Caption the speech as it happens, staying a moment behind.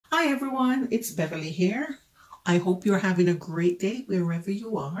Hi everyone, it's Beverly here. I hope you're having a great day wherever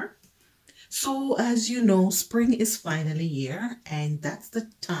you are. So as you know, spring is finally here and that's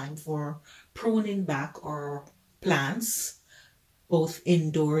the time for pruning back our plants, both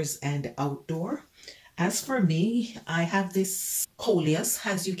indoors and outdoor. As for me, I have this coleus,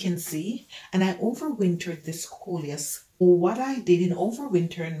 as you can see, and I overwintered this coleus. What I did in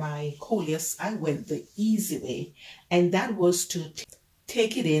overwintering my coleus, I went the easy way, and that was to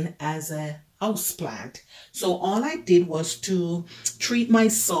take it in as a house plant. So all I did was to treat my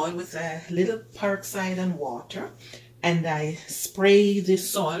soil with a little peroxide and water, and I spray the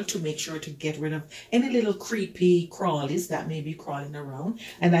soil to make sure to get rid of any little creepy crawlies that may be crawling around.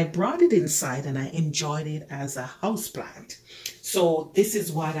 And I brought it inside and I enjoyed it as a house plant. So this is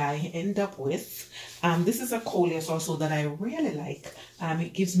what I end up with. This is a coleus also that I really like.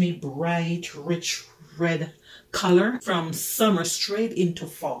 It gives me bright, rich red color from summer straight into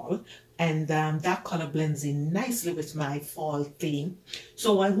fall, and that color blends in nicely with my fall theme.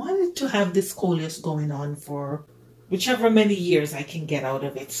 So I wanted to have this coleus going on for whichever many years I can get out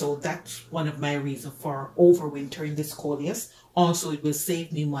of it. So that's one of my reasons for overwintering this coleus. Also, it will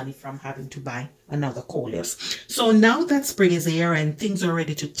save me money from having to buy another coleus. So now that spring is here and things are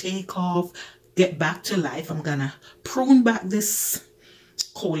ready to take off, get back to life, I'm gonna prune back this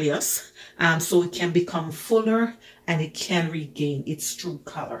coleus so it can become fuller and it can regain its true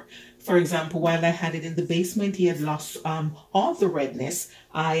color. For example, while I had it in the basement, he had lost all the redness.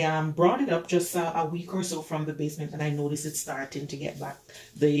 I brought it up just a week or so from the basement and I noticed it starting to get back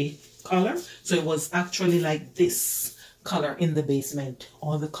the color. So it was actually like this color in the basement.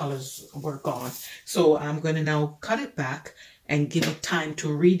 All the colors were gone. So I'm going to now cut it back and give it time to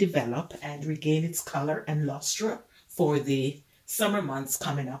redevelop and regain its color and luster for the summer months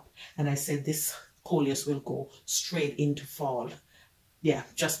coming up. And I said this coleus will go straight into fall. Yeah,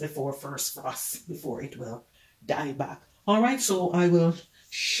 just before first frost, before it will die back. All right, so I will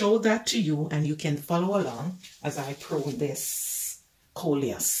show that to you and you can follow along as I prune this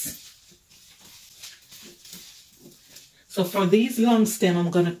coleus. So for these long stem,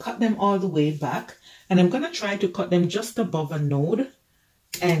 I'm going to cut them all the way back and I'm going to try to cut them just above a node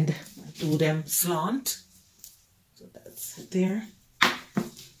and do them slant. So that's it there.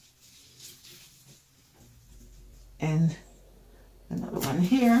 And another one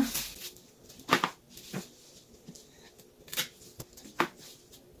here.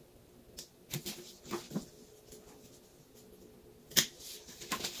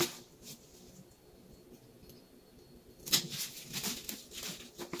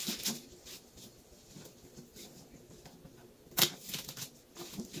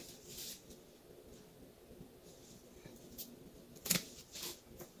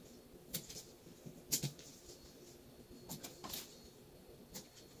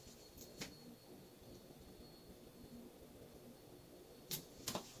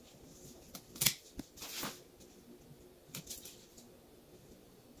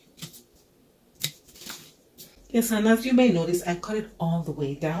 Yes, and as you may notice, I cut it all the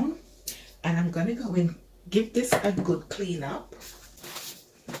way down and I'm going to go and give this a good clean up.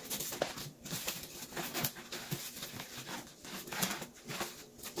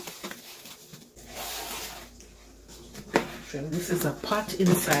 So this is a pot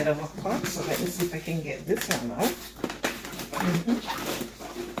inside of a pot, so let me see if I can get this one out.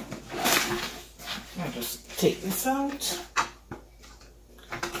 I'll just take this out.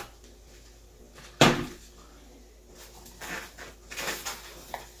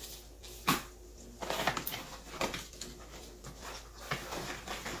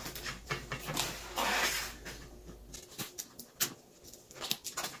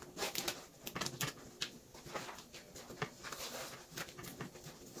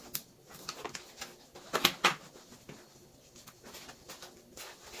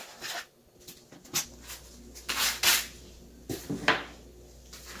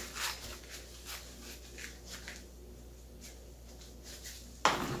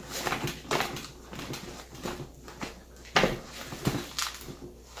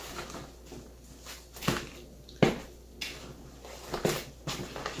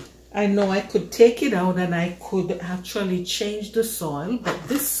 I know I could take it out and I could actually change the soil, but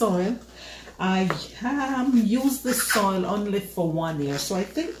this soil, I used this soil only for 1 year. So I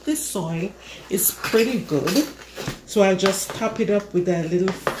think this soil is pretty good. So I'll just top it up with a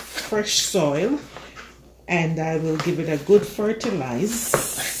little fresh soil and I will give it a good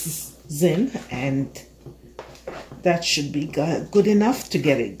fertilizing and that should be good enough to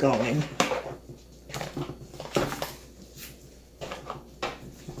get it going.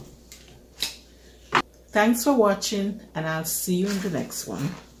 Thanks for watching, and I'll see you in the next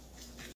one.